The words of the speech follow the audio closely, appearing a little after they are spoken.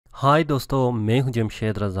हाय दोस्तों, मैं हूं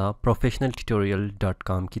जमशेद रज़ा प्रोफेशनल ट्यूटोरियल डॉट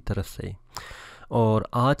कॉम की तरफ से। और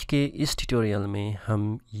आज के इस ट्यूटोरियल में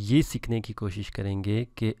हम ये सीखने की कोशिश करेंगे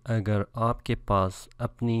कि अगर आपके पास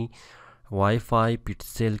अपनी वाईफाई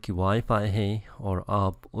PTCL की वाईफाई है और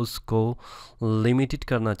आप उसको लिमिटेड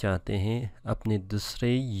करना चाहते हैं अपने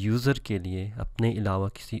दूसरे यूज़र के लिए, अपने अलावा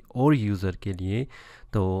किसी और यूज़र के लिए,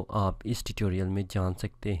 तो आप इस ट्यूटोरियल में जान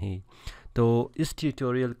सकते हैं। तो इस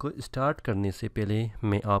ट्यूटोरियल को स्टार्ट करने से पहले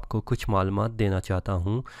मैं आपको कुछ मालूमात देना चाहता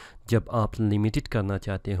हूँ। जब आप लिमिटेड करना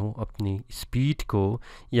चाहते हो अपनी स्पीड को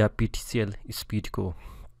या PTCL स्पीड को,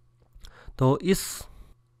 तो इस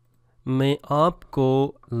में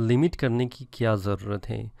आपको लिमिट करने की क्या ज़रूरत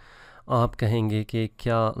है। आप कहेंगे कि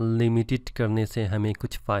क्या लिमिटेड करने से हमें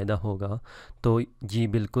कुछ फ़ायदा होगा? तो जी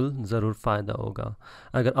बिल्कुल, ज़रूर फ़ायदा होगा।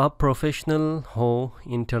 अगर आप प्रोफेशनल हो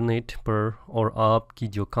इंटरनेट पर और आपकी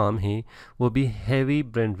जो काम है वो भी हैवी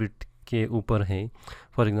बैंडविड्थ के ऊपर है,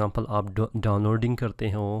 फॉर एग्ज़ाम्पल आप डाउनलोडिंग करते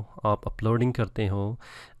हो, आप अपलोडिंग करते हो,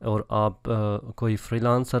 और आप कोई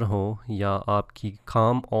फ्रीलांसर हो या आपकी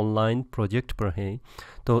काम ऑनलाइन प्रोजेक्ट पर है,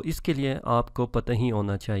 तो इसके लिए आपको पता ही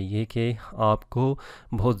होना चाहिए कि आपको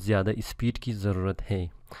बहुत ज़्यादा स्पीड की ज़रूरत है।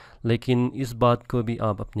 लेकिन इस बात को भी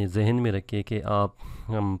आप अपने जहन में रखें कि आप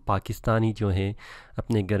पाकिस्तानी जो है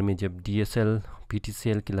अपने घर में जब DSL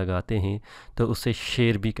PTCL की लगाते हैं तो उसे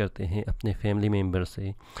शेयर भी करते हैं अपने फैमिली मेम्बर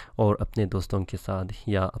से और अपने दोस्तों के साथ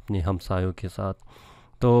या अपने हमसायों के साथ।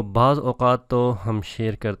 तो बाज़ औक़ात तो हम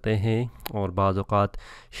शेयर करते हैं और बाज़ औक़ात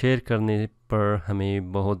शेयर करने पर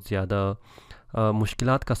हमें बहुत ज़्यादा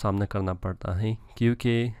मुश्किलात का सामना करना पड़ता है,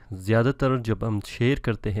 क्योंकि ज़्यादातर जब हम शेयर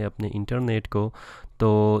करते हैं अपने इंटरनेट को,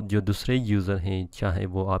 तो जो दूसरे यूज़र हैं, चाहे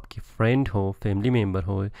वो आपके फ्रेंड हो, फैमिली मेम्बर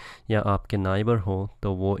हो या आपके नाइबर हो,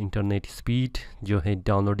 तो वो इंटरनेट स्पीड जो है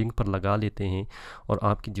डाउनलोडिंग पर लगा लेते हैं और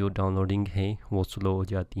आपकी जो डाउनलोडिंग है वो स्लो हो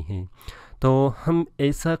जाती है। तो हम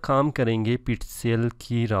ऐसा काम करेंगे PTCL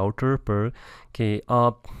की राउटर पर कि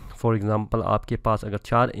आप फॉर एग्ज़ाम्पल आपके पास अगर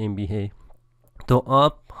 4 MB है तो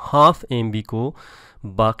आप हाफ़ MB को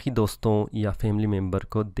बाकी दोस्तों या फैमिली मेम्बर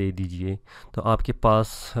को दे दीजिए, तो आपके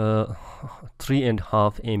पास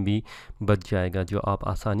 3.5 MB बच जाएगा जो आप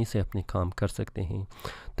आसानी से अपने काम कर सकते हैं।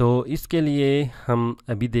 तो इसके लिए हम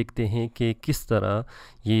अभी देखते हैं कि किस तरह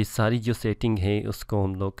ये सारी जो सेटिंग है उसको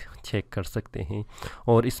हम लोग चेक कर सकते हैं,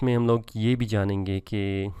 और इसमें हम लोग ये भी जानेंगे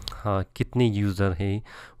कि हाँ कितने यूज़र हैं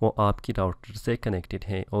वो आपकी राउटर से कनेक्टेड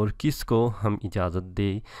है और किस को हम इजाज़त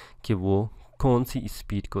दें कि वो कौन सी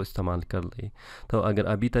स्पीड को इस्तेमाल कर ले। तो अगर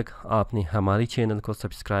अभी तक आपने हमारे चैनल को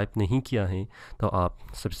सब्सक्राइब नहीं किया है तो आप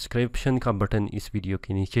सब्सक्रिप्शन का बटन इस वीडियो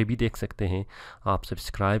के नीचे भी देख सकते हैं, आप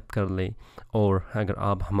सब्सक्राइब कर लें। और अगर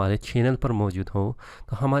आप हमारे चैनल पर मौजूद हो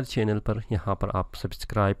तो हमारे चैनल पर यहाँ पर आप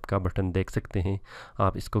सब्सक्राइब का बटन देख सकते हैं,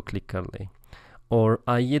 आप इसको क्लिक कर लें। और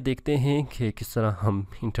आइए देखते हैं कि किस तरह हम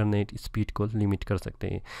इंटरनेट स्पीड को लिमिट कर सकते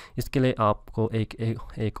हैं। इसके लिए आपको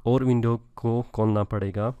एक और विंडो को खोलना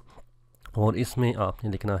पड़ेगा और इसमें आपने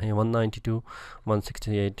लिखना है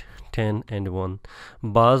 192.168.10 and 1।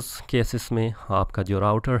 बाज़ केसेस में आपका जो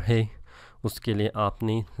राउटर है उसके लिए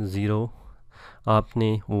आपने 1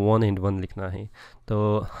 and 1 लिखना है।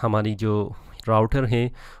 तो हमारी जो राउटर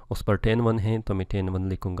है उस पर 10.1 है तो मैं 10.1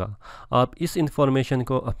 लिखूँगा। आप इस इंफॉर्मेशन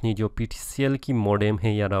को अपनी जो PTCL की मॉडेम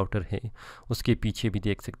है या राउटर है उसके पीछे भी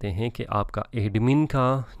देख सकते हैं कि आपका एडमिन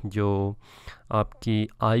का जो आपकी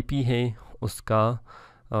IP है उसका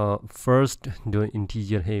फर्स्ट जो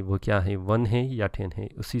इंटीजर है वो क्या है, 1 है या 10 है,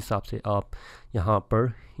 उसी हिसाब से आप यहाँ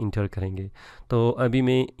पर इंटर करेंगे। तो अभी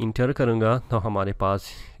मैं इंटर करूँगा तो हमारे पास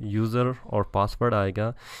यूज़र और पासवर्ड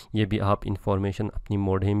आएगा। ये भी आप इंफॉर्मेशन अपनी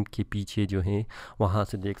मॉडेम के पीछे जो है वहाँ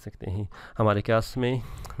से देख सकते हैं। हमारे केस में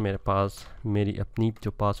मेरे पास मेरी अपनी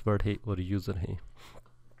जो पासवर्ड है और यूज़र है।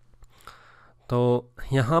 तो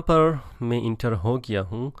यहाँ पर मैं इंटर हो गया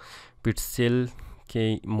हूँ PTCL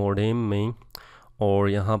के मॉडेम में, और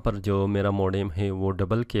यहाँ पर जो मेरा मॉडेम है वो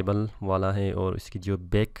डबल केबल वाला है और इसकी जो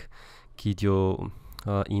बैक की जो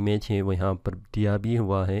इमेज है वो यहाँ पर दिया भी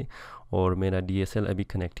हुआ है, और मेरा DSL अभी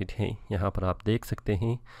कनेक्टेड है, यहाँ पर आप देख सकते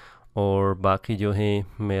हैं। और बाकी जो है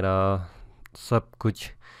मेरा सब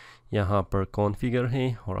कुछ यहाँ पर कॉन्फ़िगर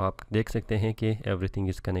है और आप देख सकते हैं कि एवरीथिंग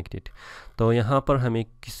इज़ कनेक्टेड। तो यहाँ पर हमें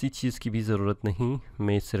किसी चीज़ की भी ज़रूरत नहीं,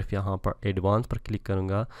 मैं सिर्फ यहाँ पर एडवांस पर क्लिक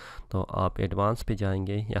करूँगा तो आप एडवांस पे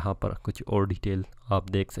जाएंगे, यहाँ पर कुछ और डिटेल आप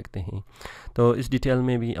देख सकते हैं। तो इस डिटेल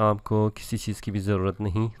में भी आपको किसी चीज़ की भी ज़रूरत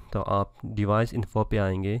नहीं, तो आप डिवाइस इन्फो पे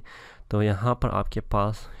आएंगे तो यहाँ पर आपके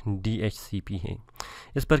पास DHCP है,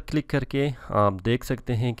 इस पर क्लिक करके आप देख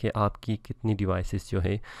सकते हैं कि आपकी कितनी डिवाइसेस जो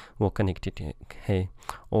है वो कनेक्टेड है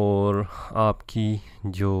और आपकी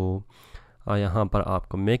जो यहाँ पर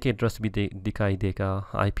आपको मैक एड्रेस भी दिखाई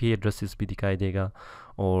देगा, IP एड्रेसेस भी दिखाई देगा,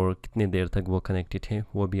 और कितनी देर तक वो कनेक्टेड है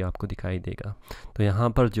वो भी आपको दिखाई देगा। तो यहाँ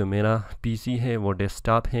पर जो मेरा पीसी है वो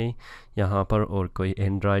डेस्कटॉप है यहाँ पर, और कोई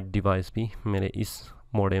एंड्रॉयड डिवाइस भी मेरे इस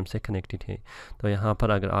मॉडेम से कनेक्टेड है। तो यहाँ पर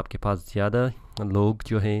अगर आपके पास ज़्यादा लोग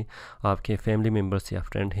जो है आपके फैमिली मेम्बर्स या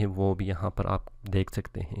फ्रेंड हैं वो भी यहाँ पर आप देख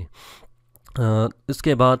सकते हैं।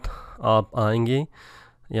 इसके बाद आप आएंगे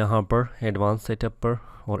यहाँ पर एडवांस सेटअप पर,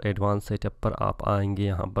 और एडवांस सेटअप पर आप आएंगे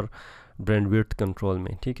यहाँ पर बैंडविड्थ कंट्रोल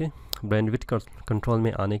में। ठीक है, बैंडविड्थ कंट्रोल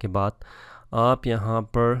में आने के बाद आप यहाँ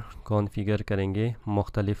पर कॉन्फ़िगर करेंगे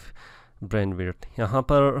मुख्तलिफ़ बैंडविड्थ। यहाँ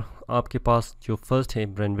पर आपके पास जो फर्स्ट है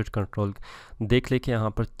बैंडविड्थ कंट्रोल देख लेके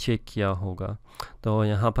यहाँ पर चेक किया होगा। तो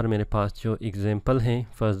यहाँ पर मेरे पास जो एग्जांपल है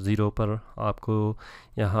फर्स्ट 0 पर आपको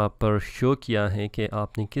यहाँ पर शो किया है कि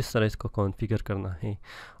आपने किस तरह इसको कॉन्फ़िगर करना है।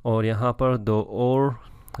 और यहाँ पर 2 और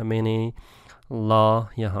मैंने लॉ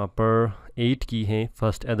यहाँ पर 8 की है,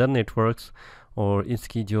 फर्स्ट अदर नेटवर्क्स, और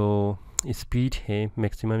इसकी जो स्पीड है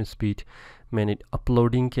मैक्सिमम स्पीड मैंने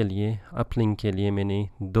अपलोडिंग के लिए अपलिंक के लिए मैंने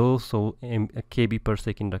 200 KB पर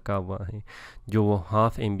सेकंड रखा हुआ है, जो वो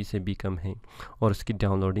हाफ MB से भी कम है, और इसकी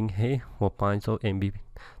डाउनलोडिंग है वो 500 MB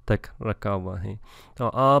तक रखा हुआ है। तो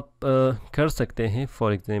आप कर सकते हैं।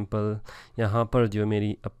 फॉर एग्ज़ाम्पल यहाँ पर जो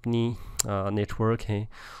मेरी अपनी नेटवर्क है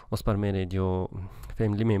उस पर मेरे जो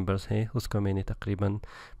फैमिली मेम्बर्स हैं उसको मैंने तकरीबन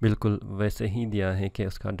बिल्कुल वैसे ही दिया है कि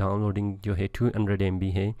उसका डाउनलोडिंग जो है 200 MB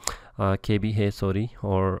है KB है सॉरी,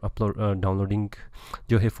 और अपलोड डाउनलोडिंग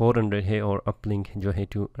जो है 400 है, और अपलिंक जो है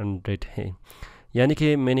 200 है। यानी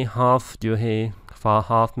कि मैंने हाफ़ जो है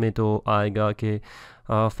हाफ़ में तो आएगा कि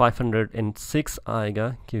 506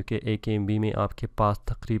 आएगा, क्योंकि 1 MB में आपके पास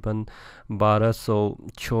तकरीबन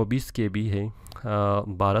 1224 KB है,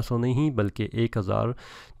 1200 नहीं बल्कि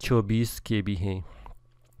 1024 KB है।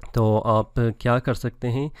 तो आप क्या कर सकते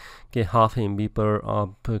हैं कि हाफ MB पर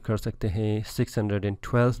आप कर सकते हैं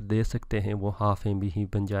 612 दे सकते हैं, वो हाफ MB ही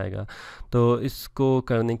बन जाएगा। तो इसको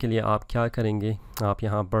करने के लिए आप क्या करेंगे, आप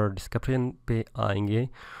यहाँ पर डिस्क्रिप्शन पे आएंगे।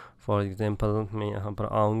 फॉर एग्ज़ाम्पल मैं यहाँ पर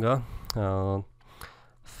आऊँगा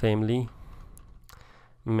फैमिली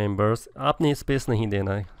मेंबर्स, आपने स्पेस नहीं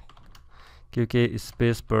देना है क्योंकि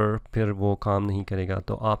स्पेस पर फिर वो काम नहीं करेगा।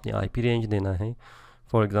 तो आपने IP रेंज देना है,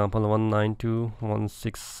 फॉर एग्ज़ाम्पल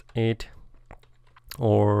 192.168,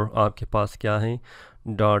 और आपके पास क्या है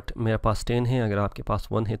डॉट, मेरे पास 10 है, अगर आपके पास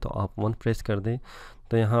 1 है तो आप 1 प्रेस कर दें।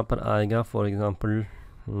 तो यहाँ पर आएगा फॉर एग्ज़ाम्पल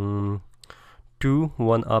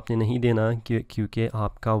 1 आपने नहीं देना क्योंकि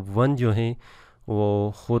आपका 1 जो है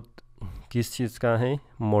वो ख़ुद किस चीज़ का है,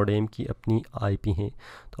 मॉडेम की अपनी IP है,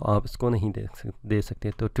 तो आप इसको नहीं दे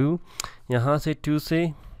सकते। तो 2 यहाँ से 2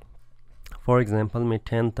 से फॉर एग्ज़ाम्पल मैं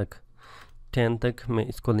 10 तक मैं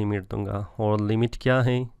इसको लिमिट दूंगा। और लिमिट क्या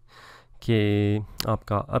है कि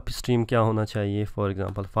आपका अप स्ट्रीम क्या होना चाहिए, फॉर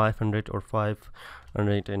एग्ज़ाम्पल 500 और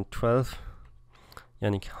 512,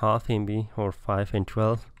 यानी कि हाफ MB, और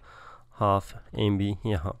 512 हाफ MB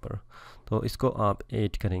यहाँ पर। तो इसको आप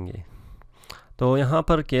ऐड करेंगे। तो यहाँ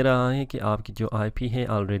पर कह रहा है कि आपकी जो IP है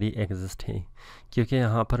ऑलरेडी एग्जिस्ट है, क्योंकि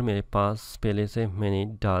यहाँ पर मेरे पास पहले से मैंने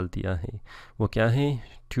डाल दिया है। वो क्या है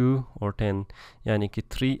 2 और 10, यानी कि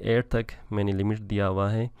 38 तक मैंने लिमिट दिया हुआ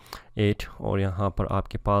है 8, और यहाँ पर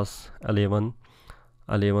आपके पास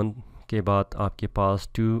 11 के बाद आपके पास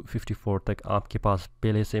 254 तक आपके पास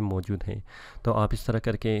पहले से मौजूद है। तो आप इस तरह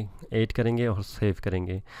करके ऐड करेंगे और सेव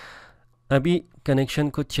करेंगे। अभी कनेक्शन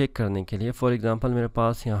को चेक करने के लिए फॉर एग्ज़ाम्पल मेरे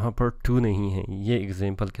पास यहाँ पर 2 नहीं है, ये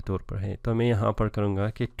एग्ज़ाम्पल के तौर पर है, तो मैं यहाँ पर करूँगा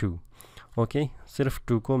कि 2, ओके, सिर्फ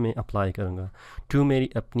 2 को मैं अप्लाई करूँगा। 2 मेरी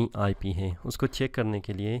अपनी IP है, उसको चेक करने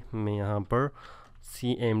के लिए मैं यहाँ पर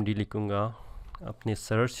CMD लिखूँगा अपने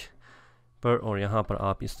सर्च पर, और यहाँ पर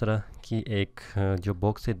आप इस तरह की एक जो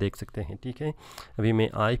बॉक्स है देख सकते हैं। ठीक है, अभी मैं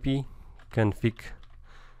IP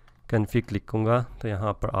कन्फिग लिखूँगा, तो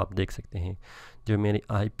यहाँ पर आप देख सकते हैं जो मेरी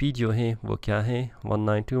IP जो है वो क्या है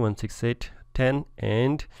 192.168.10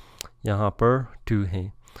 एंड यहाँ पर 2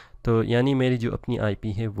 है। तो यानी मेरी जो अपनी IP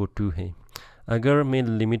है वो 2 है। अगर मैं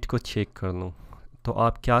लिमिट को चेक कर लूँ तो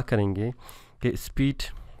आप क्या करेंगे कि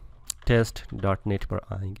speedtest.net पर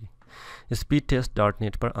आएंगे।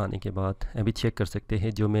 speedtest.net पर आने के बाद अभी चेक कर सकते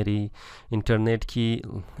हैं जो मेरी इंटरनेट की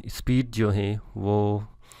स्पीड जो है वो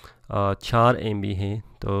 4 MB है,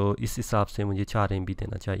 तो इस हिसाब से मुझे 4 MB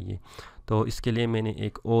देना चाहिए। तो इसके लिए मैंने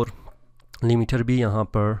एक और लिमिटर भी यहाँ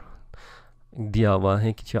पर दिया हुआ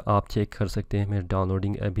है कि आप चेक कर सकते हैं। मेरी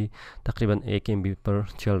डाउनलोडिंग अभी तकरीबन 1 MB पर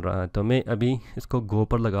चल रहा है, तो मैं अभी इसको गो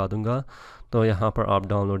पर लगा दूँगा, तो यहाँ पर आप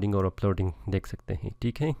डाउनलोडिंग और अपलोडिंग देख सकते हैं।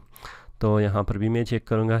 ठीक है, तो यहाँ पर भी मैं चेक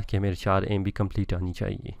करूँगा कि मेरे 4 MB कंप्लीट आनी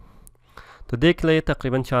चाहिए। तो देख ले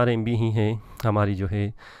तकरीबन 4 MB ही है हमारी जो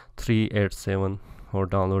है 387, और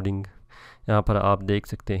डाउनलोडिंग यहाँ पर आप देख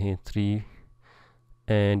सकते हैं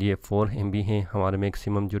एंड ये 4 MB हैं हमारे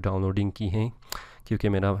मैक्सिमम जो डाउनलोडिंग की हैं, क्योंकि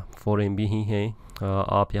मेरा 4 MB ही है।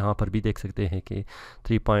 आप यहाँ पर भी देख सकते हैं कि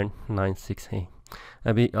 3.96 हैं।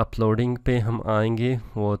 अभी अपलोडिंग पे हम आएंगे,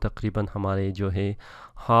 वो तकरीबन हमारे जो है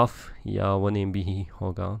हाफ़ या 1 MB ही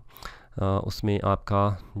होगा। उसमें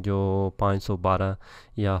आपका जो 512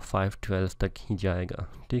 या 512 तक ही जाएगा,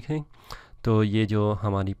 ठीक है। तो ये जो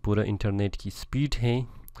हमारी पूरा इंटरनेट की स्पीड है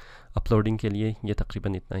अपलोडिंग के लिए, ये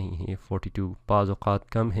तकरीबन इतना ही है, 42। बाज़ औक़ात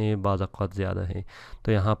कम है, बाज़ औक़ात ज़्यादा है।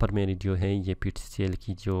 तो यहाँ पर मेरी जो है ये PTCL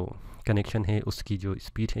की जो कनेक्शन है उसकी जो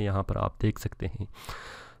स्पीड है यहाँ पर आप देख सकते हैं।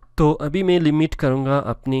 तो अभी मैं लिमिट करूँगा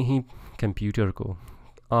अपने ही कंप्यूटर को,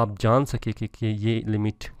 आप जान सके कि ये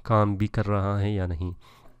लिमिट काम भी कर रहा है या नहीं।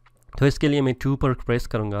 तो इसके लिए मैं 2 पर प्रेस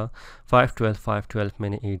करूँगा, 512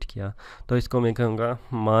 मैंने ऐड किया, तो इसको मैं कहूँगा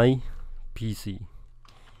माई PC,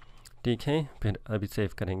 ठीक है। फिर अभी सेव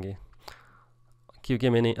करेंगे, क्योंकि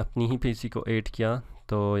मैंने अपनी ही PC को ऐड किया।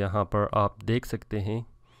 तो यहाँ पर आप देख सकते हैं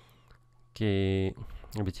कि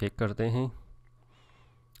अभी चेक करते हैं,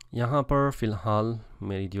 यहाँ पर फ़िलहाल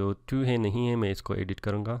मेरी जो 2 है नहीं है, मैं इसको एडिट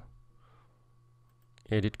करूँगा।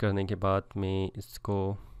 एडिट करने के बाद मैं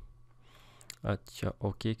इसको अच्छा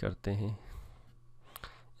ओके करते हैं,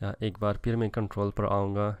 या एक बार फिर मैं कंट्रोल पर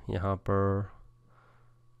आऊँगा, यहाँ पर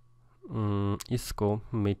इसको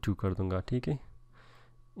मैं 2 कर दूँगा, ठीक है।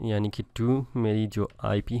 यानी कि 2 मेरी जो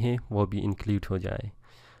IP है वो भी इंक्लूड हो जाए।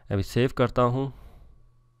 अभी सेव करता हूँ।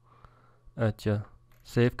 अच्छा,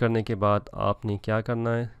 सेव करने के बाद आपने क्या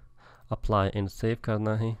करना है, अप्लाई एंड सेव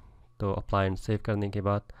करना है। तो अप्लाई एंड सेव करने के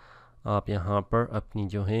बाद आप यहाँ पर अपनी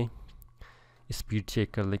जो है स्पीड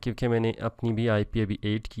चेक कर ले, क्योंकि मैंने अपनी भी IP अभी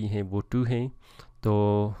 8 की है, वो 2 है।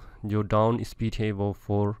 तो जो डाउन स्पीड है वो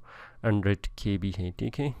 400 KB है,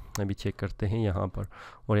 ठीक है। अभी चेक करते हैं यहाँ पर,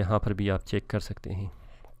 और यहाँ पर भी आप चेक कर सकते हैं।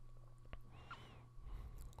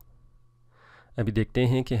 अभी देखते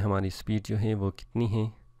हैं कि हमारी स्पीड जो है वो कितनी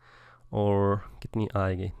है और कितनी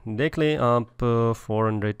आएगी। देख लें आप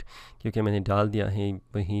 400, क्योंकि मैंने डाल दिया है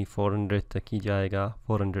वही 400 तक ही जाएगा,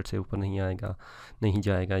 400 से ऊपर नहीं आएगा, नहीं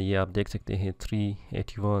जाएगा। ये आप देख सकते हैं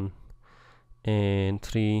 381 एंड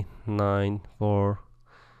 394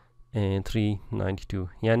 एंड 392,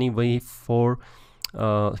 यानी वही 4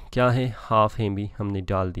 क्या है, हाफ MB हमने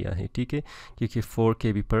डाल दिया है, ठीक है। क्योंकि 4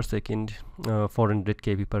 KB पर सेकेंड 400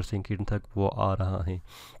 KB पर सेकेंड तक वो आ रहा है।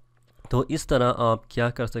 तो इस तरह आप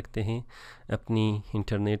क्या कर सकते हैं, अपनी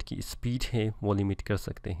इंटरनेट की स्पीड है वो लिमिट कर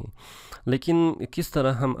सकते हैं। लेकिन किस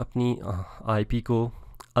तरह हम अपनी IP को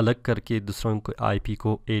अलग करके दूसरों को IP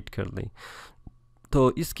को ऐड कर लें,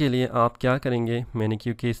 तो इसके लिए आप क्या करेंगे, मैंने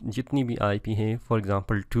क्योंकि जितनी भी IP है, फॉर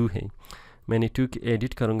एग्ज़ाम्पल 2 है, मैंने 2 की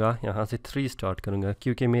एडिट करूँगा, यहाँ से 3 स्टार्ट करूँगा,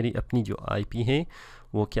 क्योंकि मेरी अपनी जो IP है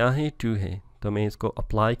वो क्या है, 2 है। तो मैं इसको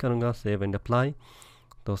अप्लाई करूँगा, सेव एंड अप्लाई।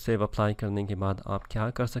 तो सेव अप्लाई करने के बाद आप क्या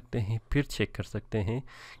कर सकते हैं, फिर चेक कर सकते हैं।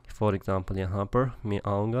 फॉर एग्ज़ाम्पल यहाँ पर मैं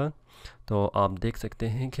आऊँगा, तो आप देख सकते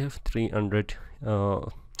हैं कि 300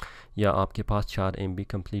 या आपके पास 4 MB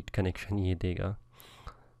कंप्लीट कनेक्शन ये देगा।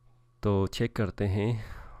 तो चेक करते हैं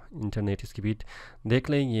इंटरनेट स्पीड, देख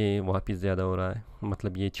लें ये वापस ज़्यादा हो रहा है,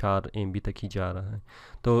 मतलब ये 4 MB तक ही जा रहा है।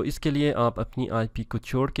 तो इसके लिए आप अपनी IP को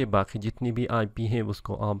छोड़ के बाकी जितनी भी IP है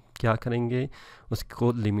उसको आप क्या करेंगे,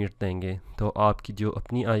 उसको लिमिट देंगे। तो आपकी जो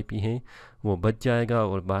अपनी IP है वो बच जाएगा,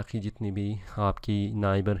 और बाकी जितनी भी आपकी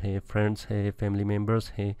नाइबर है, फ्रेंड्स है, फैमिली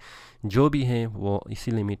मेम्बर्स है, जो भी है वो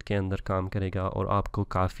इसी लिमिट के अंदर काम करेगा, और आपको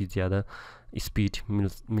काफ़ी ज़्यादा स्पीड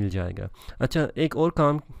मिल जाएगा। अच्छा, एक और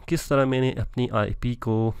काम, किस तरह मैंने अपनी IP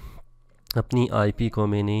को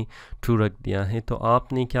मैंने 2 रख दिया है। तो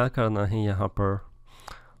आपने क्या करना है, यहाँ पर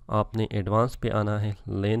आपने एडवांस पे आना है,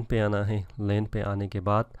 लेन पे आना है। लेन पे आने के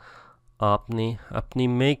बाद आपने अपनी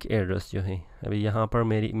मैक एड्रेस जो है, अभी यहाँ पर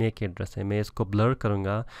मेरी मैक एड्रेस है, मैं इसको ब्लर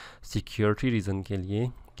करूँगा सिक्योरिटी रीज़न के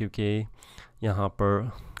लिए, क्योंकि यहाँ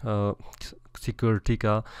पर सिक्योरिटी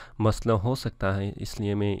का मसला हो सकता है,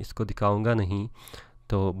 इसलिए मैं इसको दिखाऊंगा नहीं।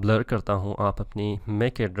 तो ब्लर करता हूँ, आप अपनी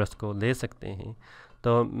मैक एड्रेस को ले सकते हैं।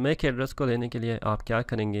 तो मैक एड्रेस को लेने के लिए आप क्या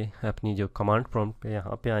करेंगे, अपनी जो कमांड प्रॉम्प्ट पे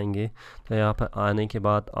यहाँ पे आएंगे, तो यहाँ पर आने के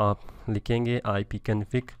बाद आप लिखेंगे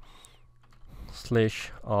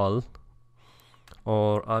ipconfig/all,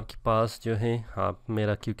 और आपके पास जो है, आप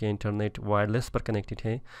मेरा क्योंकि इंटरनेट वायरलेस पर कनेक्टेड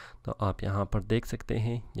है, तो आप यहाँ पर देख सकते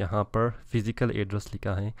हैं, यहाँ पर फ़िज़िकल एड्रेस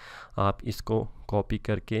लिखा है, आप इसको कॉपी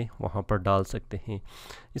करके वहाँ पर डाल सकते हैं।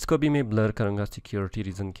 इसको भी मैं ब्लर करूँगा सिक्योरिटी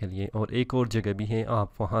रीज़न के लिए। और एक और जगह भी है,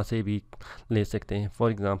 आप वहाँ से भी ले सकते हैं।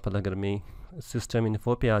 फॉर एग्ज़ाम्पल अगर मैं सिस्टम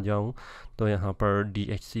इन्फो पे आ जाऊँ, तो यहाँ पर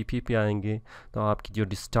DHCP पे आएंगे, तो आपकी जो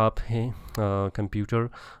डेस्कटॉप है कंप्यूटर,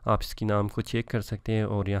 आप इसकी नाम को चेक कर सकते हैं,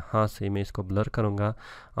 और यहाँ से मैं इसको ब्लर करूँगा,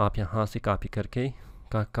 आप यहाँ से कॉपी करके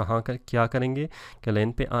कहाँ कर क्या करेंगे कि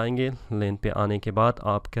लेन पे आएंगे। लेन पे आने के बाद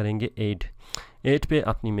आप करेंगे ऐड पे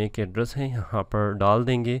अपनी मेक एड्रेस है यहाँ पर डाल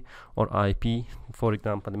देंगे और आईपी फॉर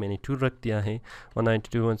एग्जांपल मैंने 2 रख दिया है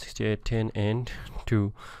 192.168.10 एंड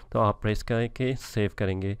 2। तो आप प्रेस करके सेव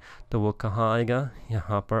करेंगे तो वो कहाँ आएगा,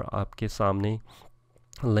 यहाँ पर आपके सामने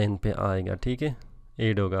लेन पे आएगा। ठीक है,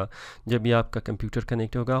 ऐड होगा। जब भी आपका कंप्यूटर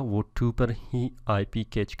कनेक्ट होगा वो 2 पर ही आईपी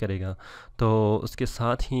कैच करेगा। तो उसके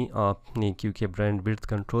साथ ही आपने क्योंकि बैंडविड्थ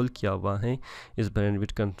कंट्रोल किया हुआ है, इस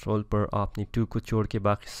बैंडविड्थ कंट्रोल पर आपने 2 को छोड़ के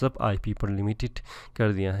बाकी सब आईपी पर लिमिटेड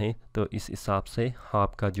कर दिया है। तो इस हिसाब से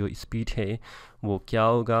आपका जो स्पीड है वो क्या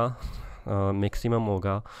होगा, मैक्सिमम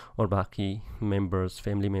होगा और बाकी मेंबर्स,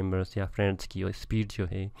 फैमिली मेंबर्स या फ्रेंड्स की स्पीड जो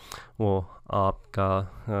है वो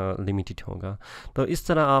आपका लिमिटेड होगा। तो इस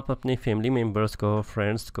तरह आप अपने फैमिली मेंबर्स को,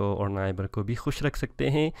 फ्रेंड्स को और नाइबर को भी खुश रख सकते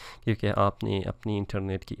हैं क्योंकि आपने अपनी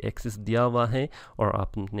इंटरनेट की एक्सेस दिया हुआ है और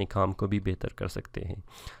आप अपने काम को भी बेहतर कर सकते हैं।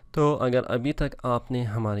 तो अगर अभी तक आपने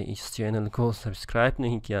हमारे इस चैनल को सब्सक्राइब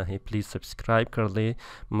नहीं किया है, प्लीज़ सब्सक्राइब कर ले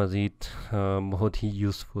मज़ीद बहुत ही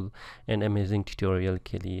यूज़फुल एंड अमेजिंग ट्यूटोरियल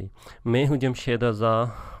के लिए। मैं हूं जमशेद रज़ा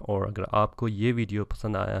और अगर आपको ये वीडियो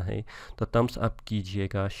पसंद आया है तो थम्स अप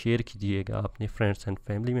कीजिएगा, शेयर कीजिएगा अपने फ्रेंड्स एंड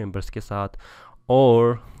फैमिली मेम्बर्स के साथ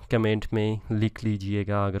और कमेंट में लिख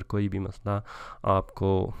लीजिएगा अगर कोई भी मसला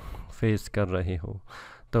आपको फेस कर रहे हो।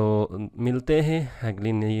 तो मिलते हैं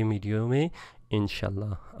अगली नई वीडियो में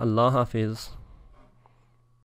इंशाल्लाह। अल्लाह हाफिज़।